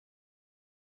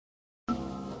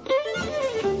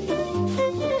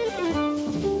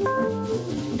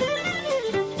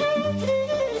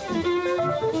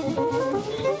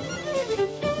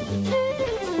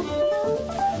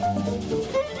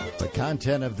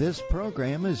content of this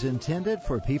program is intended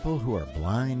for people who are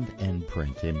blind and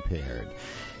print impaired.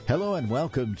 Hello and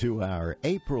welcome to our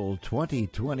April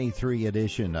 2023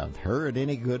 edition of Heard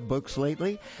Any Good Books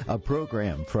Lately, a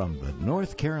program from the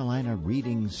North Carolina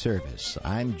Reading Service.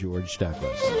 I'm George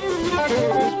Douglas.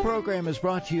 This program is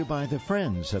brought to you by the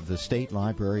Friends of the State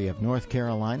Library of North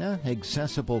Carolina,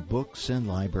 Accessible Books and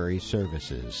Library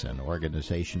Services, an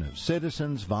organization of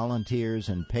citizens, volunteers,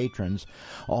 and patrons,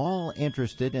 all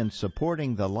interested in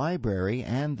supporting the library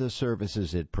and the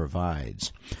services it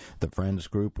provides. The Friends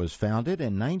Group was founded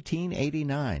in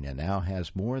 1989 and now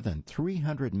has more than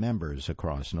 300 members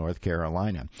across North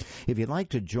Carolina. If you'd like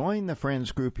to join the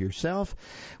Friends Group yourself,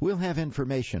 we'll have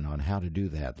information on how to do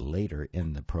that later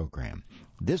in the program.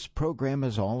 This program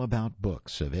is all about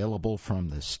books available from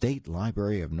the State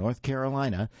Library of North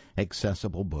Carolina,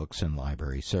 Accessible Books and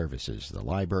Library Services. The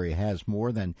library has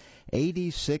more than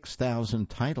 86,000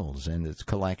 titles in its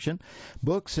collection.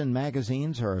 Books and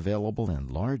magazines are available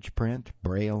in large print,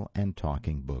 braille, and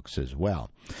talking books as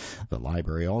well. The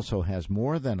library also has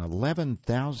more than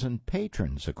 11,000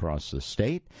 patrons across the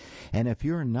state, and if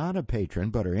you're not a patron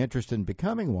but are interested in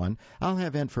becoming one, I'll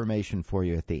have information for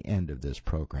you at the end of this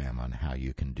program on how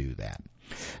you can do that.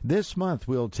 This month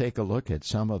we'll take a look at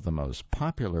some of the most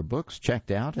popular books checked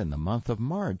out in the month of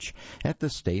March at the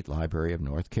State Library of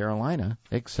North Carolina,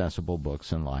 Accessible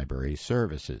Books and Library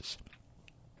Services.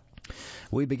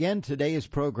 We begin today's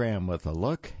program with a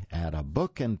look at a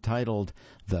book entitled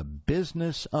The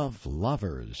Business of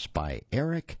Lovers by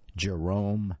Eric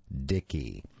Jerome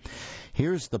Dickey.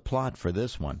 Here's the plot for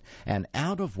this one. An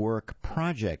out-of-work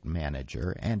project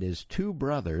manager and his two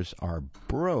brothers are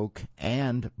broke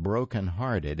and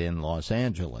broken-hearted in Los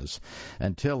Angeles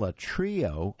until a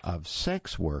trio of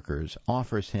sex workers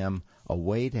offers him a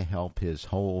way to help his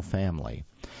whole family.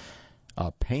 A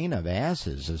pain of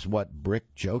asses is what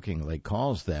Brick jokingly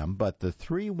calls them, but the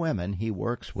three women he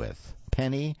works with,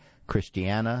 Penny,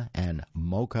 Christiana, and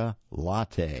Mocha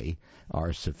Latte,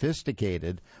 are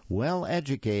sophisticated,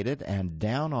 well-educated, and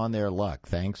down on their luck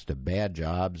thanks to bad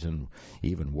jobs and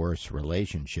even worse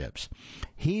relationships.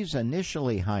 He's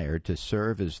initially hired to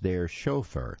serve as their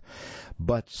chauffeur,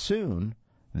 but soon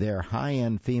their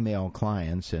high-end female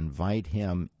clients invite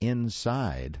him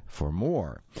inside for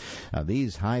more. Now,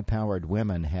 these high-powered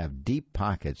women have deep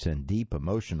pockets and deep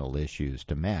emotional issues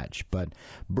to match, but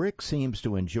Brick seems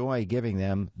to enjoy giving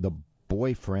them the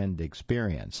boyfriend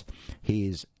experience.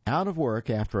 He's out of work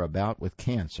after a bout with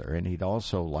cancer, and he'd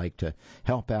also like to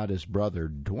help out his brother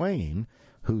Dwayne,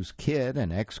 whose kid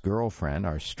and ex-girlfriend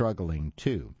are struggling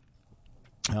too.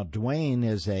 Now, Dwayne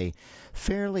is a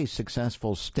fairly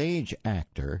successful stage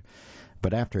actor,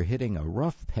 but after hitting a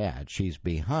rough patch, he's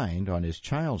behind on his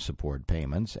child support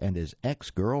payments, and his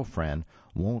ex-girlfriend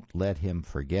won't let him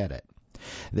forget it.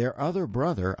 Their other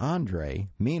brother, Andre,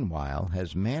 meanwhile,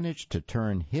 has managed to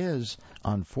turn his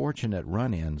unfortunate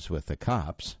run-ins with the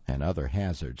cops and other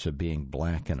hazards of being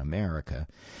black in America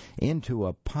into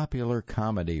a popular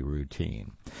comedy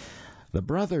routine. The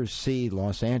brothers see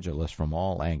Los Angeles from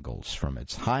all angles, from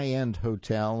its high-end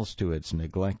hotels to its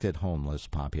neglected homeless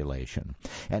population.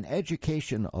 And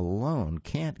education alone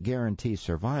can't guarantee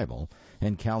survival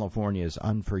in California's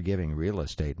unforgiving real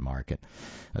estate market,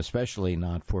 especially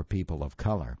not for people of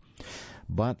color.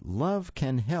 But love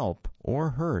can help or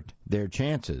hurt their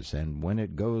chances, and when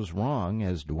it goes wrong,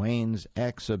 as Dwayne's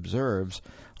ex observes,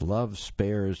 love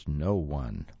spares no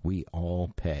one. We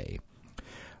all pay.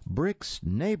 Brick's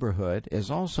neighborhood is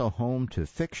also home to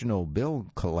fictional bill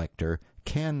collector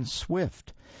Ken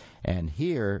Swift, and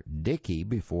here Dickey,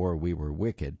 before We Were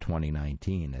Wicked,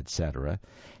 2019, etc.,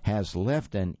 has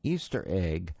left an Easter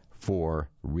egg for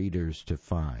readers to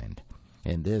find.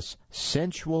 In this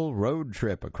sensual road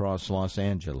trip across Los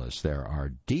Angeles, there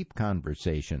are deep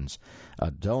conversations,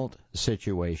 adult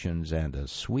situations, and a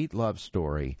sweet love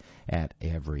story at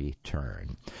every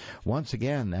turn. Once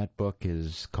again, that book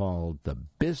is called The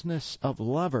Business of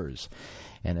Lovers,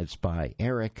 and it's by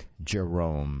Eric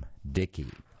Jerome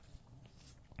Dickey.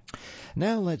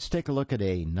 Now let's take a look at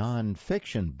a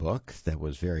nonfiction book that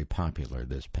was very popular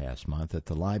this past month at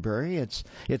the library.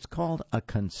 It's called A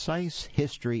Concise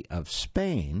History of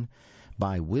Spain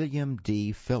by William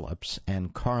D. Phillips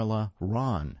and Carla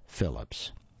Ron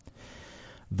Phillips.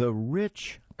 The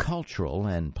rich cultural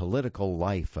and political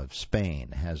life of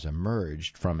Spain has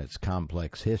emerged from its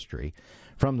complex history,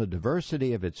 from the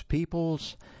diversity of its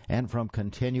peoples, and from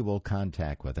continual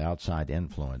contact with outside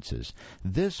influences.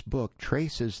 This book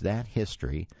traces that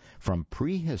history from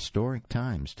prehistoric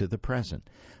times to the present,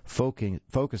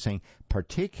 focusing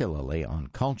particularly on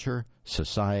culture,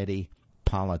 society,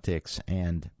 politics,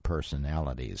 and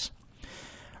personalities.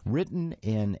 Written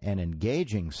in an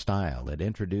engaging style, it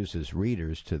introduces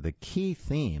readers to the key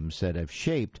themes that have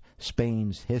shaped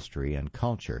Spain's history and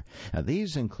culture. Now,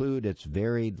 these include its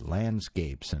varied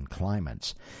landscapes and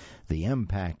climates, the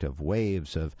impact of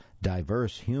waves of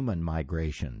diverse human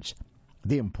migrations,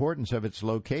 the importance of its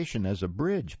location as a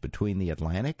bridge between the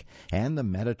Atlantic and the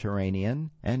Mediterranean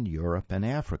and Europe and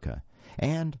Africa,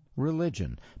 and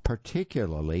religion,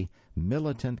 particularly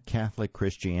militant Catholic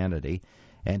Christianity,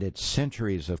 and its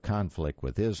centuries of conflict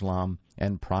with Islam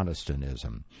and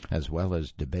Protestantism, as well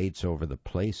as debates over the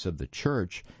place of the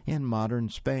Church in modern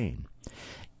Spain.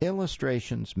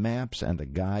 Illustrations, maps, and a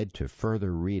guide to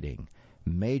further reading,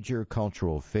 major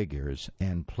cultural figures,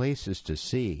 and places to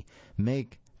see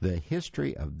make the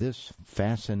history of this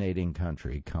fascinating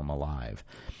country come alive.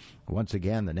 Once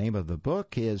again, the name of the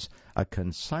book is A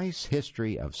Concise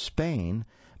History of Spain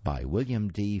by William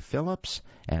D. Phillips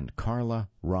and Carla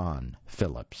Ron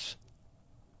Phillips.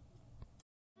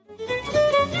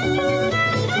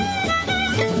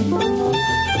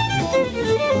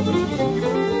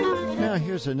 Now,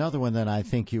 here's another one that I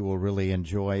think you will really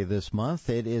enjoy this month.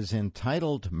 It is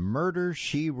entitled Murder,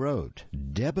 She Wrote,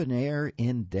 Debonair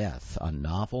in Death, a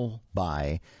novel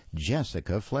by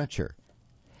Jessica Fletcher.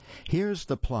 Here's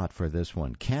the plot for this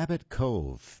one. Cabot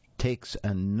Cove takes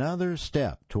another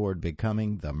step toward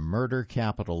becoming the murder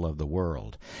capital of the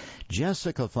world.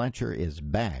 Jessica Fletcher is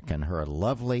back in her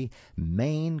lovely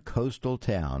Maine coastal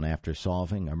town after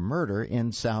solving a murder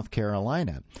in South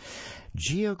Carolina.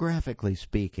 Geographically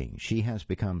speaking, she has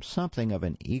become something of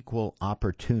an equal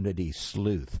opportunity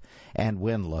sleuth, and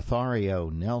when Lothario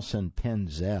Nelson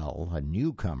Penzel, a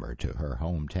newcomer to her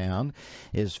hometown,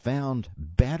 is found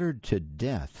battered to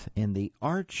death in the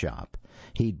art shop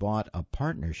he'd bought a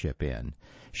partnership in,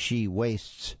 she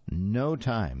wastes no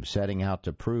time setting out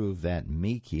to prove that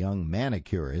meek young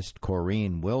manicurist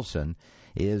Corinne Wilson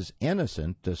is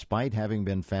innocent despite having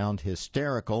been found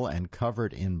hysterical and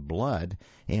covered in blood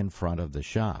in front of the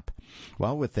shop.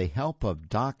 Well, with the help of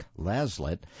Doc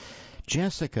Laslett,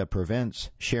 Jessica prevents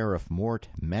Sheriff Mort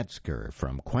Metzger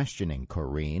from questioning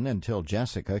Corinne until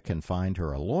Jessica can find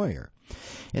her a lawyer.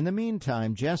 In the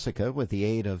meantime, Jessica, with the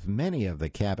aid of many of the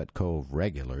Cabot Cove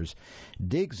regulars,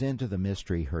 digs into the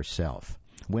mystery herself.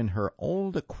 When her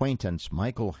old acquaintance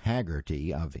Michael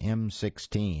Haggerty of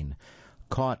M16,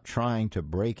 caught trying to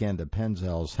break into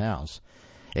Penzel's house,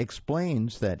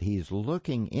 explains that he's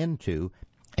looking into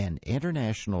an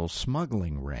international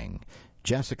smuggling ring,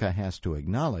 Jessica has to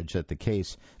acknowledge that the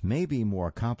case may be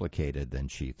more complicated than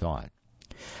she thought.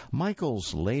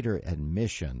 Michael's later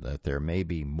admission that there may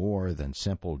be more than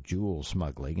simple jewel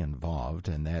smuggling involved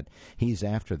and that he's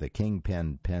after the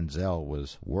kingpin Penzel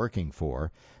was working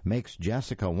for makes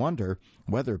Jessica wonder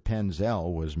whether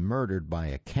Penzel was murdered by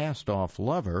a cast-off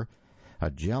lover,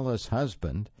 a jealous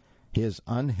husband, his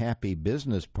unhappy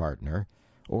business partner,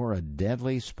 or a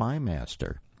deadly spy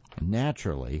master.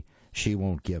 Naturally, she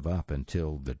won't give up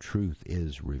until the truth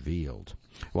is revealed.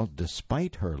 Well,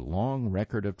 despite her long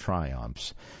record of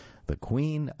triumphs, the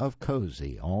Queen of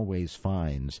Cozy always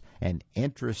finds an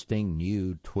interesting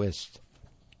new twist.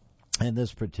 And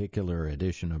this particular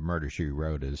edition of Murder, She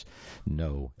Wrote is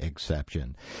no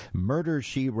exception. Murder,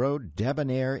 She Wrote,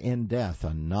 Debonair in Death,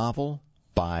 a novel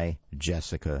by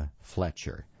Jessica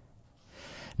Fletcher.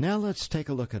 Now let's take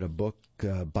a look at a book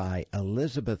by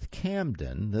Elizabeth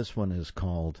Camden. This one is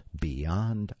called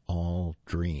Beyond All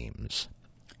Dreams.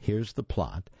 Here's the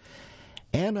plot.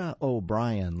 Anna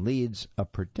O'Brien leads a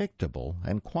predictable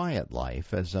and quiet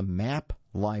life as a map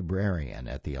librarian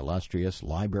at the illustrious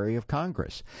Library of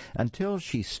Congress until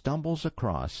she stumbles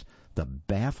across the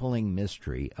baffling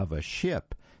mystery of a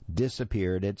ship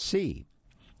disappeared at sea.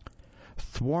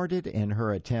 Thwarted in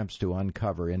her attempts to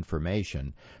uncover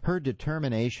information, her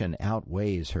determination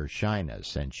outweighs her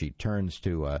shyness, and she turns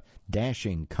to a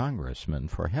dashing congressman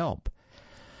for help.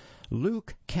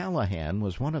 Luke Callahan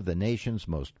was one of the nation's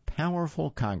most powerful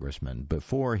congressmen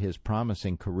before his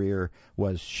promising career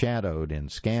was shadowed in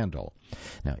scandal.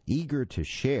 Now, eager to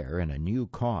share in a new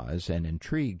cause and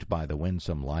intrigued by the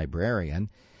winsome librarian,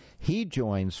 he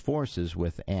joins forces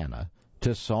with Anna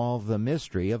to solve the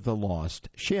mystery of the lost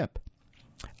ship.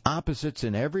 Opposites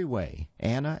in every way,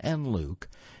 Anna and Luke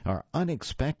are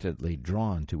unexpectedly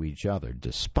drawn to each other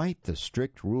despite the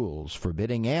strict rules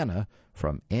forbidding Anna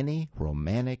from any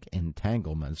romantic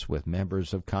entanglements with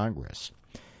members of Congress.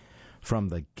 From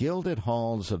the gilded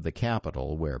halls of the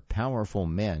Capitol, where powerful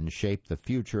men shape the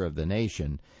future of the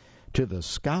nation, to the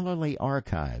scholarly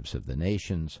archives of the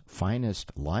nation's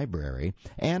finest library,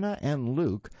 Anna and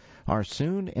Luke are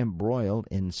soon embroiled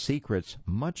in secrets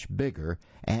much bigger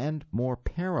and more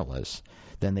perilous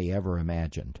than they ever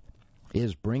imagined.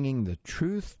 Is bringing the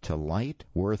truth to light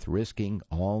worth risking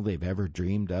all they've ever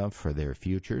dreamed of for their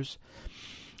futures?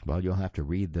 Well, you'll have to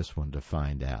read this one to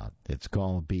find out. It's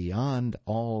called Beyond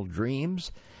All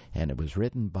Dreams, and it was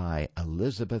written by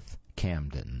Elizabeth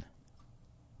Camden.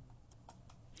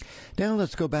 Now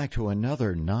let's go back to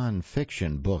another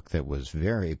nonfiction book that was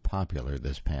very popular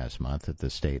this past month at the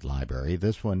State Library.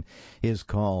 This one is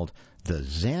called The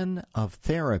Zen of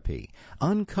Therapy,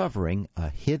 Uncovering a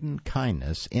Hidden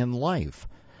Kindness in Life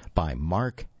by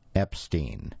Mark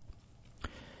Epstein.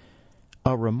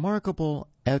 A remarkable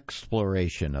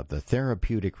exploration of the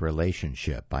therapeutic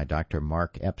relationship by Dr.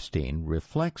 Mark Epstein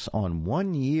reflects on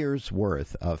 1 year's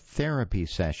worth of therapy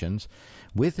sessions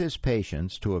with his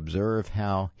patients to observe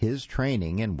how his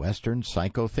training in Western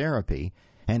psychotherapy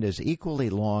and his equally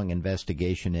long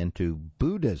investigation into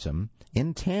Buddhism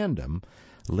in tandem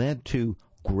led to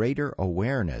greater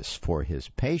awareness for his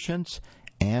patients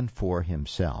and for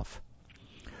himself.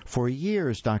 For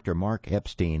years, Dr. Mark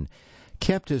Epstein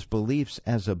kept his beliefs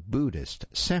as a Buddhist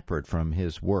separate from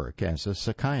his work as a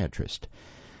psychiatrist.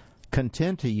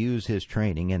 Content to use his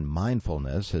training in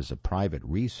mindfulness as a private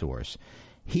resource,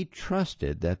 he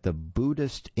trusted that the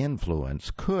Buddhist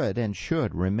influence could and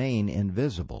should remain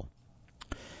invisible.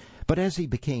 But as he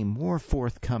became more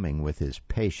forthcoming with his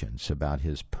patients about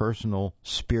his personal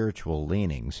spiritual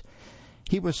leanings,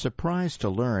 he was surprised to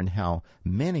learn how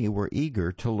many were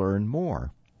eager to learn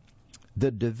more. The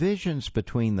divisions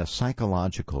between the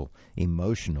psychological,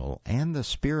 emotional, and the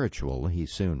spiritual, he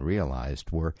soon realized,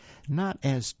 were not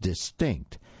as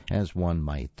distinct as one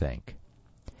might think.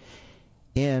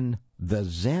 In The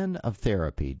Zen of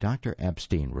Therapy, Dr.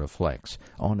 Epstein reflects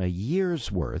on a year's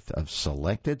worth of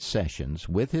selected sessions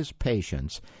with his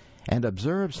patients and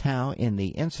observes how, in the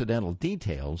incidental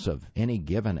details of any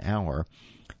given hour,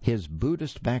 his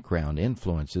Buddhist background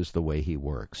influences the way he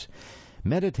works.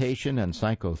 Meditation and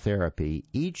psychotherapy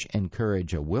each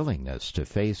encourage a willingness to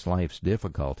face life's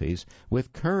difficulties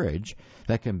with courage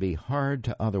that can be hard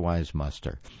to otherwise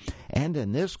muster. And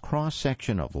in this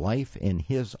cross-section of life in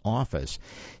his office,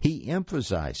 he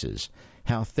emphasizes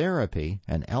how therapy,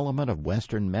 an element of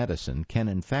Western medicine, can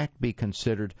in fact be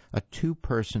considered a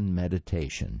two-person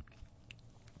meditation.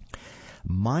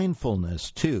 Mindfulness,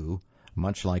 too,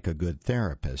 much like a good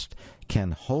therapist,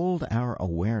 can hold our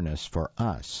awareness for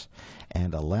us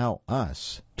and allow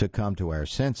us to come to our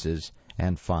senses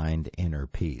and find inner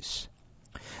peace.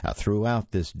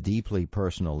 Throughout this deeply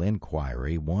personal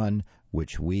inquiry, one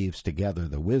which weaves together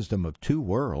the wisdom of two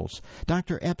worlds,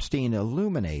 Dr. Epstein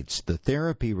illuminates the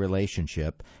therapy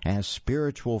relationship as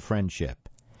spiritual friendship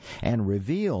and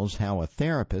reveals how a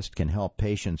therapist can help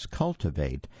patients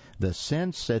cultivate the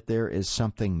sense that there is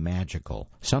something magical,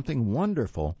 something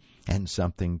wonderful, and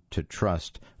something to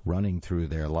trust running through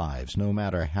their lives, no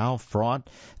matter how fraught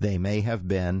they may have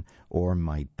been or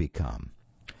might become.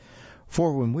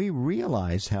 For when we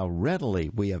realize how readily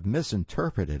we have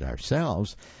misinterpreted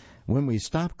ourselves, when we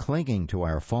stop clinging to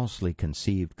our falsely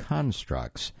conceived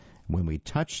constructs, when we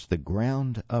touch the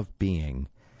ground of being,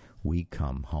 we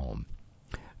come home.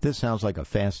 This sounds like a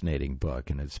fascinating book,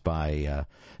 and it's by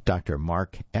Dr.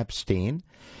 Mark Epstein,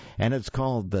 and it's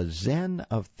called The Zen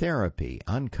of Therapy,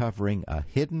 Uncovering a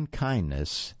Hidden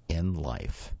Kindness in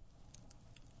Life.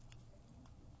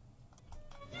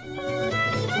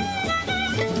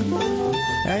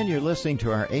 And you're listening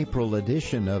to our April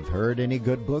edition of Heard Any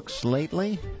Good Books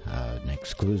Lately? An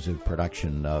exclusive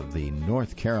production of the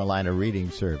North Carolina Reading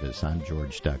Service. I'm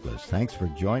George Douglas. Thanks for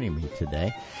joining me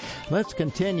today. Let's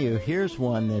continue. Here's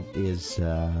one that is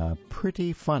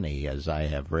pretty funny, as I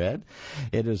have read.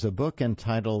 It is a book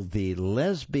entitled The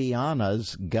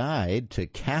Lesbiana's Guide to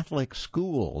Catholic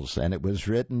Schools, and it was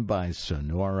written by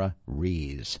Sonora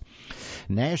Rees.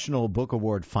 National Book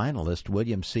Award finalist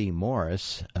William C.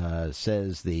 Morris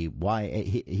says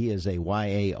he is a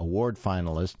YA award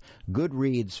finalist,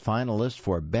 Goodreads finalist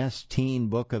for Best Teen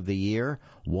Book of the Year,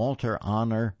 Walter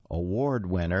Honor Award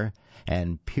winner,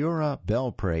 and Pura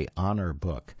Belpre Honor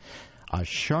Book. A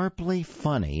sharply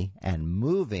funny and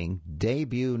moving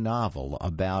debut novel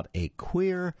about a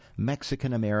queer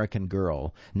Mexican-American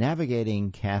girl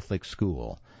navigating Catholic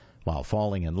school while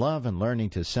falling in love and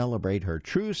learning to celebrate her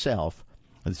true self.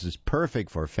 This is perfect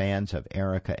for fans of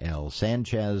Erica L.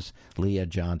 Sanchez, Leah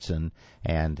Johnson,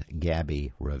 and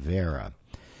Gabby Rivera.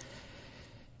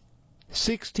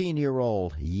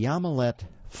 16-year-old Yamilet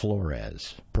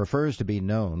Flores prefers to be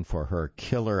known for her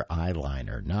killer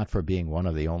eyeliner, not for being one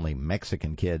of the only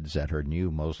Mexican kids at her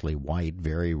new, mostly white,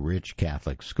 very rich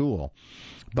Catholic school.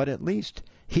 But at least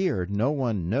here no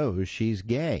one knows she's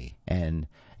gay, and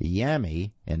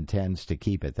Yami intends to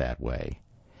keep it that way.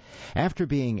 After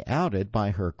being outed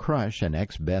by her crush and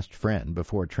ex-best friend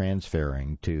before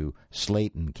transferring to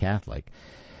Slayton Catholic,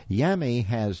 Yami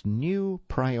has new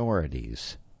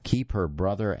priorities. Keep her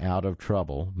brother out of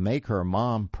trouble, make her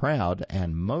mom proud,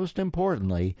 and most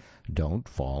importantly, don't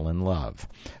fall in love.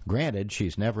 Granted,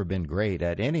 she's never been great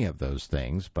at any of those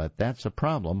things, but that's a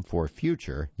problem for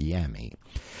future Yami.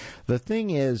 The thing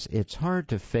is, it's hard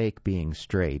to fake being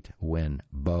straight when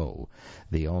Bo,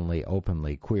 the only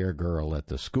openly queer girl at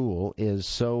the school, is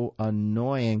so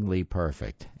annoyingly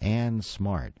perfect and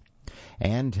smart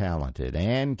and talented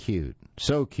and cute.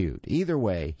 So cute. Either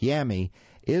way, Yami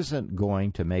isn't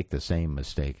going to make the same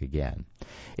mistake again.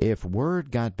 If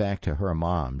word got back to her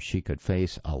mom, she could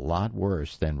face a lot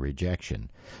worse than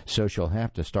rejection. So she'll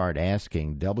have to start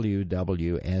asking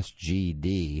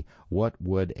WWSGD, what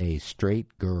would a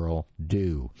straight girl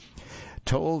do?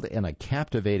 Told in a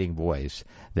captivating voice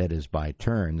that is by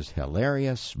turns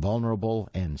hilarious, vulnerable,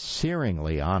 and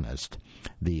searingly honest,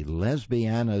 The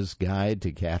Lesbiana's Guide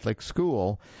to Catholic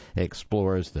School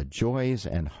explores the joys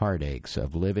and heartaches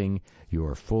of living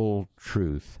your full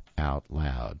truth out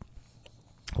loud.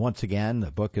 Once again, the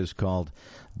book is called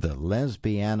The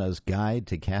Lesbiana's Guide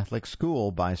to Catholic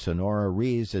School by Sonora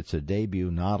Rees. It's a debut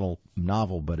novel,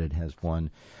 but it has won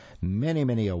many,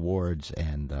 many awards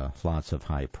and lots of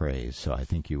high praise, so I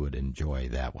think you would enjoy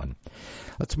that one.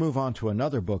 Let's move on to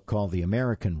another book called The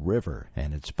American River,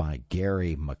 and it's by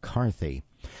Gary McCarthy.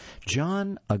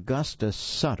 John Augustus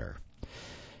Sutter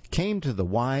came to the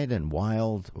wide and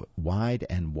wild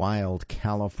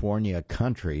California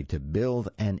country to build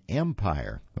an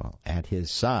empire. Well, at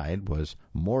his side was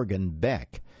Morgan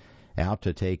Beck, out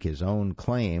to take his own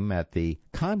claim at the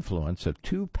confluence of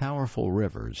two powerful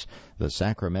rivers, the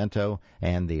Sacramento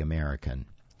and the American.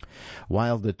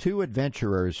 While the two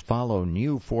adventurers follow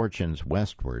new fortunes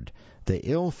westward, the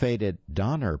ill-fated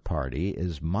Donner Party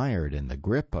is mired in the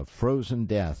grip of frozen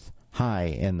death high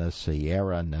in the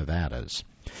Sierra Nevadas.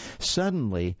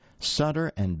 Suddenly,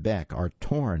 Sutter and Beck are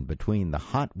torn between the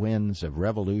hot winds of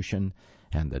revolution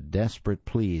and the desperate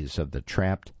pleas of the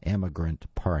trapped emigrant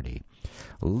party.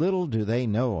 Little do they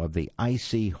know of the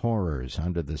icy horrors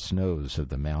under the snows of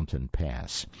the mountain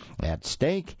pass. At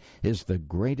stake is the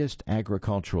greatest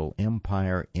agricultural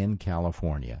empire in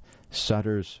California,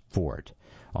 Sutter's Fort,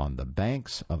 on the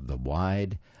banks of the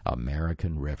wide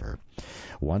American River.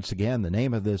 Once again, the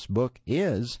name of this book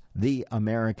is The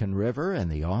American River,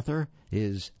 and the author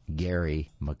is Gary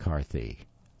McCarthy.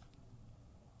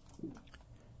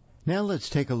 Now let's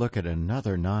take a look at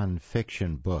another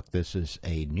nonfiction book. This is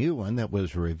a new one that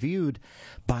was reviewed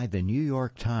by the New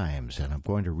York Times, and I'm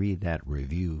going to read that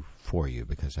review for you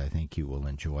because I think you will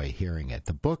enjoy hearing it.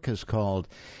 The book is called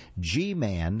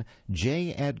G-Man,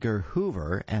 J. Edgar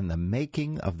Hoover and the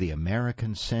Making of the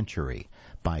American Century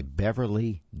by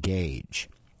Beverly Gage.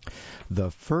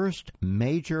 The first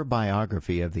major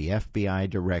biography of the FBI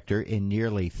director in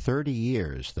nearly 30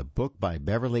 years, the book by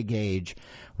Beverly Gage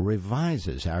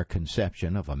revises our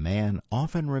conception of a man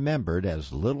often remembered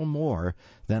as little more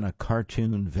than a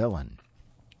cartoon villain.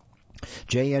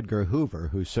 J. Edgar Hoover,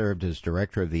 who served as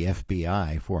director of the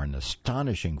FBI for an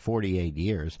astonishing 48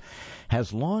 years,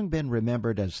 has long been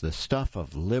remembered as the stuff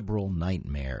of liberal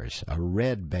nightmares, a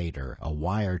red baiter, a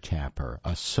wiretapper,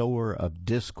 a sower of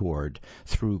discord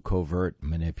through covert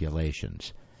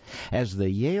manipulations. As the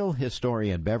Yale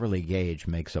historian Beverly Gage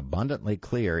makes abundantly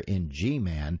clear in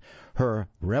G-Man, her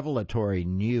revelatory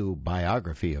new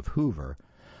biography of Hoover,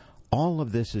 all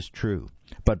of this is true,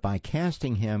 but by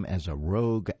casting him as a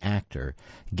rogue actor,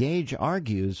 Gage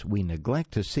argues we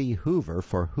neglect to see Hoover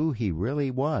for who he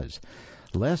really was,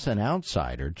 less an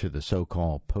outsider to the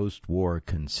so-called post-war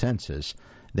consensus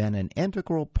than an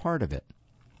integral part of it.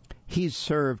 He's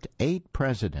served 8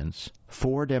 presidents,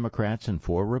 4 Democrats and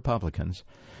 4 Republicans.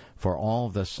 For all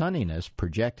the sunniness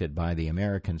projected by the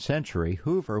American century,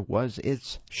 Hoover was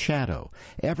its shadow,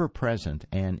 ever present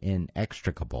and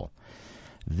inextricable.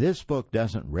 This book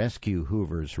doesn't rescue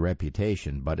Hoover's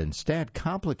reputation, but instead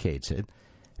complicates it,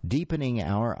 deepening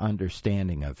our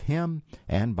understanding of him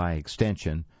and, by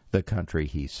extension, the country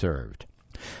he served.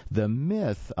 The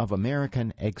myth of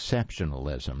American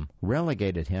exceptionalism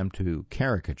relegated him to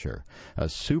caricature, a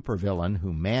supervillain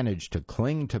who managed to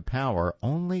cling to power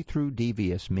only through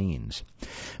devious means.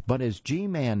 But as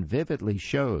G-Man vividly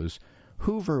shows,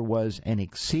 Hoover was an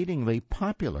exceedingly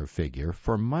popular figure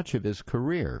for much of his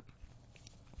career.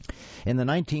 In the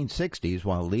 1960s,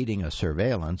 while leading a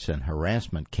surveillance and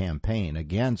harassment campaign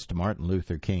against Martin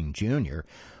Luther King Jr.,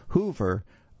 Hoover,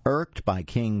 irked by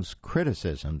King's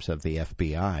criticisms of the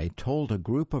FBI, told a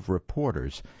group of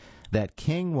reporters that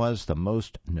King was the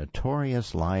most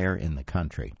notorious liar in the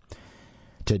country.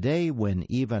 Today, when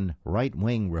even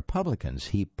right-wing Republicans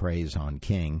heap praise on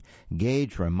King,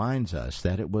 Gage reminds us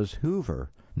that it was Hoover,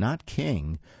 not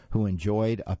King, who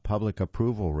enjoyed a public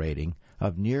approval rating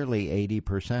of nearly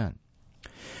 80%.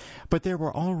 But there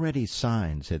were already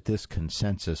signs that this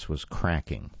consensus was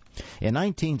cracking. In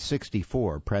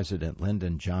 1964, President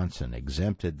Lyndon Johnson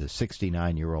exempted the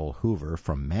 69-year-old Hoover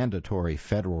from mandatory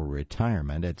federal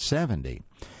retirement at 70.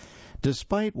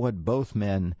 Despite what both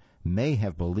men may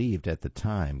have believed at the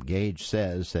time, Gage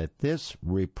says that this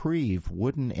reprieve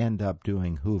wouldn't end up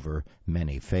doing Hoover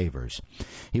many favors.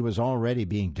 He was already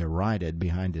being derided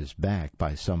behind his back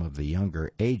by some of the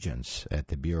younger agents at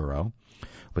the Bureau.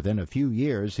 Within a few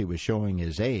years, he was showing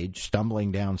his age,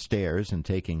 stumbling downstairs and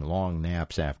taking long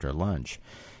naps after lunch.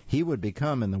 He would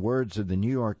become, in the words of the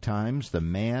New York Times, the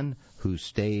man who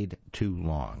stayed too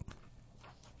long.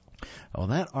 Well,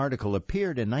 that article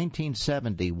appeared in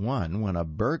 1971 when a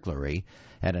burglary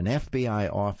at an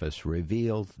FBI office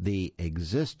revealed the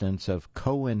existence of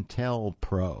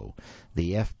COINTELPRO,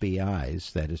 the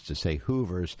FBI's, that is to say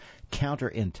Hoover's,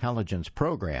 counterintelligence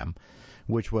program,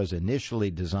 which was initially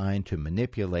designed to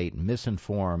manipulate,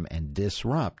 misinform, and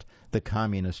disrupt the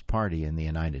Communist Party in the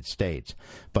United States,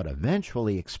 but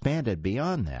eventually expanded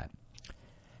beyond that.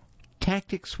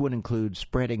 Tactics would include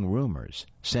spreading rumors,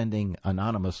 sending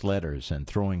anonymous letters, and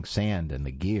throwing sand in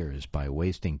the gears by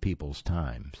wasting people's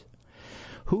time.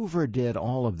 Hoover did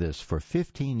all of this for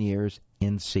 15 years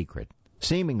in secret,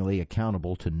 seemingly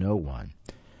accountable to no one.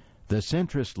 The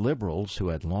centrist liberals who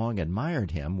had long admired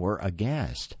him were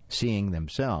aghast, seeing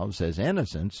themselves as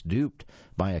innocents duped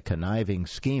by a conniving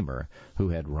schemer who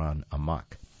had run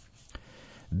amok.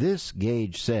 This,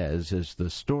 Gage says, is the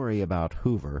story about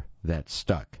Hoover that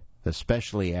stuck,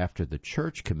 especially after the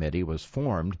Church Committee was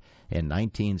formed in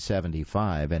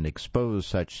 1975 and exposed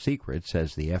such secrets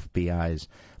as the FBI's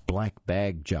black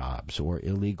bag jobs or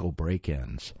illegal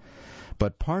break-ins.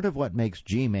 But part of what makes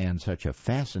G-Man such a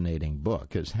fascinating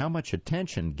book is how much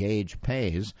attention Gage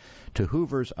pays to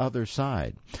Hoover's other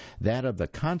side, that of the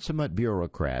consummate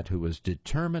bureaucrat who was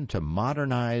determined to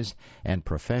modernize and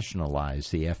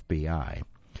professionalize the FBI.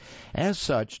 As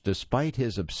such, despite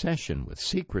his obsession with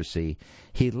secrecy,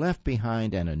 he left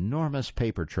behind an enormous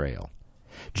paper trail.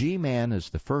 G-Man is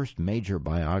the first major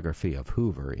biography of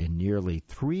Hoover in nearly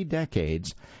 3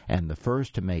 decades and the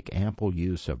first to make ample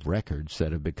use of records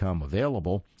that have become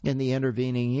available in the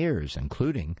intervening years,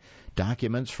 including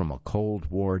documents from a Cold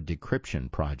War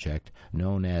decryption project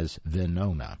known as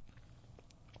Venona.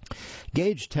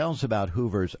 Gage tells about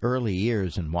Hoover's early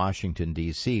years in Washington,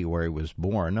 D.C., where he was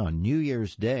born on New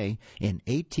Year's Day in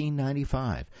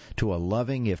 1895 to a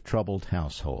loving if troubled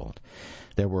household.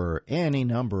 There were any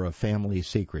number of family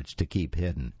secrets to keep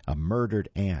hidden: a murdered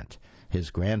aunt,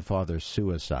 his grandfather's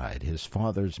suicide, his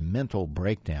father's mental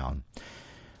breakdown.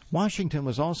 Washington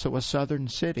was also a southern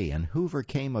city, and Hoover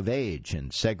came of age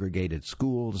in segregated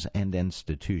schools and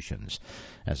institutions.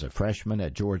 As a freshman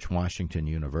at George Washington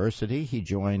University, he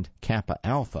joined Kappa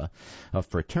Alpha, a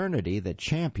fraternity that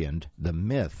championed the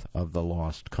myth of the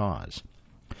lost cause.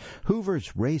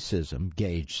 Hoover's racism,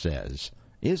 Gage says,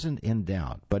 isn't in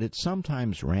doubt, but it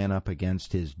sometimes ran up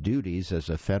against his duties as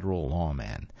a federal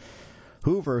lawman.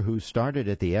 Hoover, who started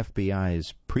at the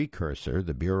FBI's precursor,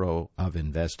 the Bureau of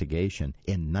Investigation,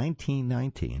 in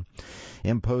 1919,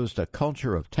 imposed a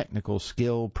culture of technical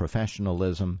skill,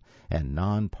 professionalism, and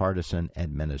nonpartisan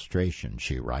administration,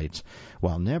 she writes,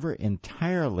 while never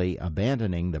entirely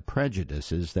abandoning the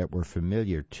prejudices that were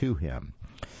familiar to him.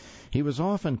 He was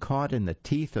often caught in the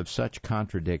teeth of such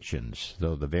contradictions,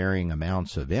 though the varying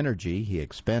amounts of energy he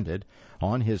expended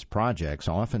on his projects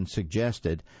often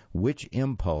suggested which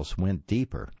impulse went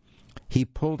deeper. He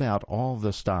pulled out all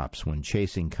the stops when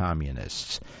chasing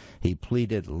communists. He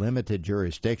pleaded limited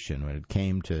jurisdiction when it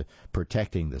came to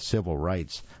protecting the civil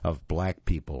rights of black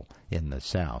people in the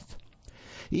South.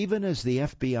 Even as the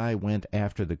FBI went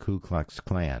after the Ku Klux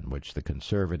Klan, which the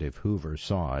conservative Hoover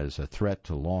saw as a threat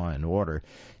to law and order,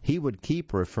 he would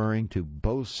keep referring to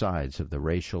both sides of the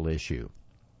racial issue.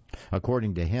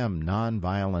 According to him,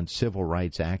 nonviolent civil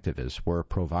rights activists were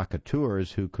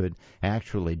provocateurs who could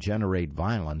actually generate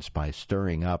violence by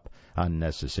stirring up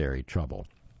unnecessary trouble.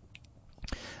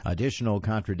 Additional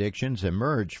contradictions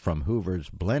emerged from Hoover's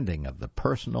blending of the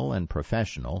personal and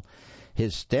professional.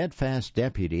 His steadfast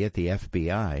deputy at the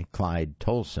FBI, Clyde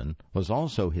Tolson, was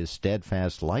also his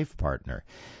steadfast life partner,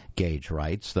 Gage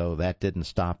writes, though that didn't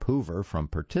stop Hoover from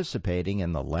participating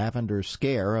in the Lavender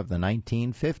Scare of the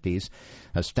 1950s,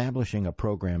 establishing a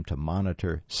program to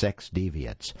monitor sex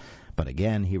deviants. But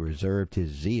again, he reserved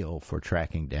his zeal for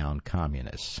tracking down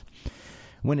communists.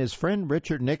 When his friend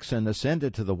Richard Nixon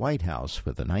ascended to the White House for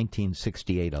the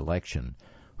 1968 election,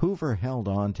 Hoover held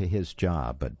on to his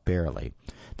job, but barely.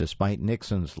 Despite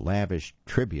Nixon's lavish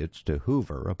tributes to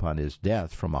Hoover upon his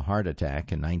death from a heart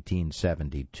attack in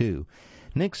 1972,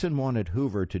 Nixon wanted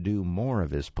Hoover to do more of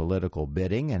his political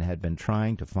bidding and had been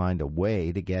trying to find a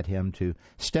way to get him to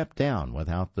step down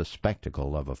without the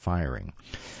spectacle of a firing.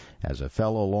 As a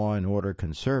fellow law and order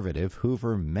conservative,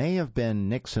 Hoover may have been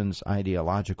Nixon's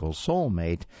ideological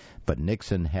soulmate, but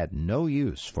Nixon had no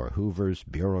use for Hoover's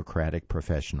bureaucratic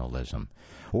professionalism,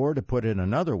 or to put it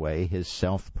another way, his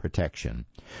self-protection.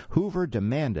 Hoover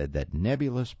demanded that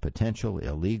nebulous potential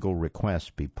illegal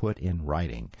requests be put in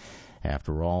writing.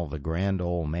 After all, the grand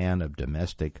old man of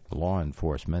domestic law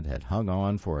enforcement had hung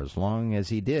on for as long as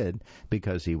he did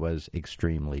because he was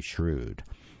extremely shrewd.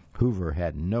 Hoover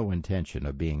had no intention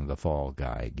of being the fall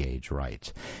guy, Gage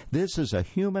writes. This is a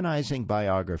humanizing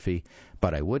biography,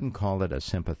 but I wouldn't call it a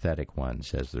sympathetic one,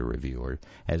 says the reviewer.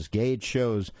 As Gage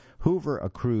shows, Hoover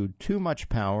accrued too much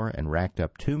power and racked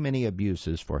up too many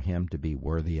abuses for him to be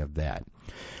worthy of that.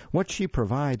 What she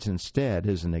provides instead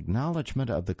is an acknowledgement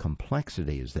of the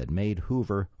complexities that made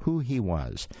Hoover who he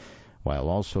was, while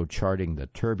also charting the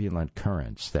turbulent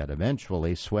currents that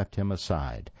eventually swept him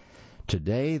aside.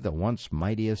 Today, the once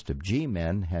mightiest of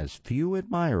G-men has few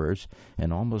admirers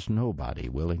and almost nobody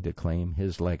willing to claim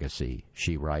his legacy,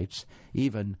 she writes,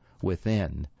 even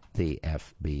within the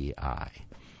FBI.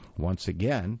 Once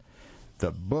again,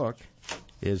 the book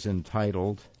is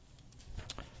entitled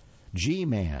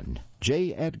G-Man,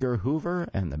 J. Edgar Hoover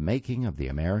and the Making of the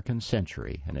American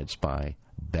Century, and it's by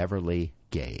Beverly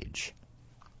Gage.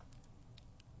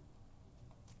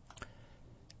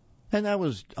 And that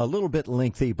was a little bit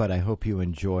lengthy, but I hope you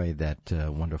enjoy that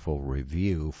wonderful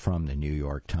review from the New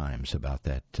York Times about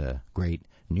that great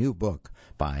new book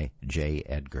by J.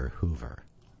 Edgar Hoover.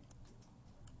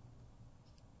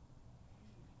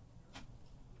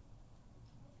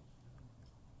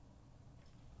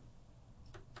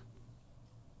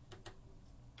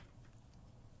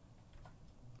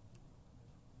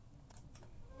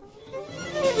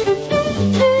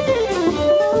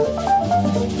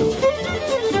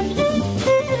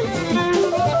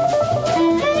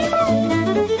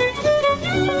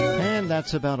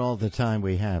 That's about all the time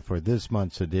we have for this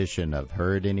month's edition of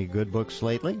Heard Any Good Books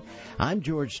Lately? I'm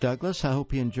George Douglas. I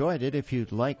hope you enjoyed it. If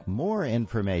you'd like more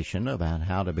information about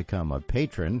how to become a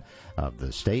patron of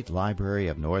the State Library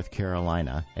of North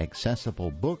Carolina, Accessible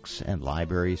Books and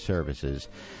Library Services,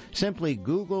 simply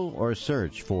Google or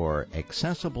search for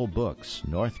Accessible Books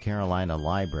North Carolina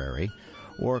Library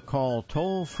or call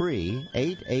toll-free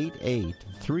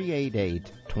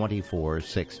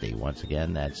 888-388-2460. Once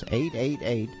again, that's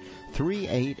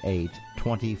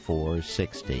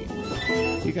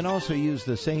 888-388-2460. You can also use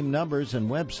the same numbers and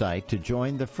website to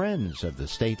join the Friends of the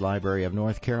State Library of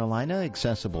North Carolina,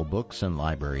 Accessible Books and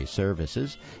Library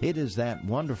Services. It is that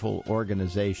wonderful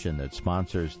organization that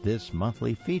sponsors this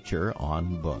monthly feature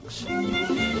on books.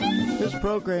 This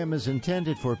program is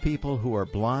intended for people who are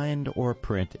blind or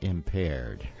print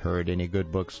impaired. Heard Any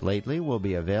Good Books Lately will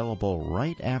be available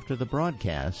right after the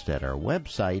broadcast at our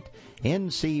website,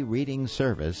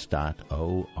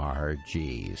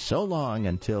 ncreadingservice.org. So long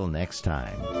until next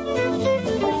time.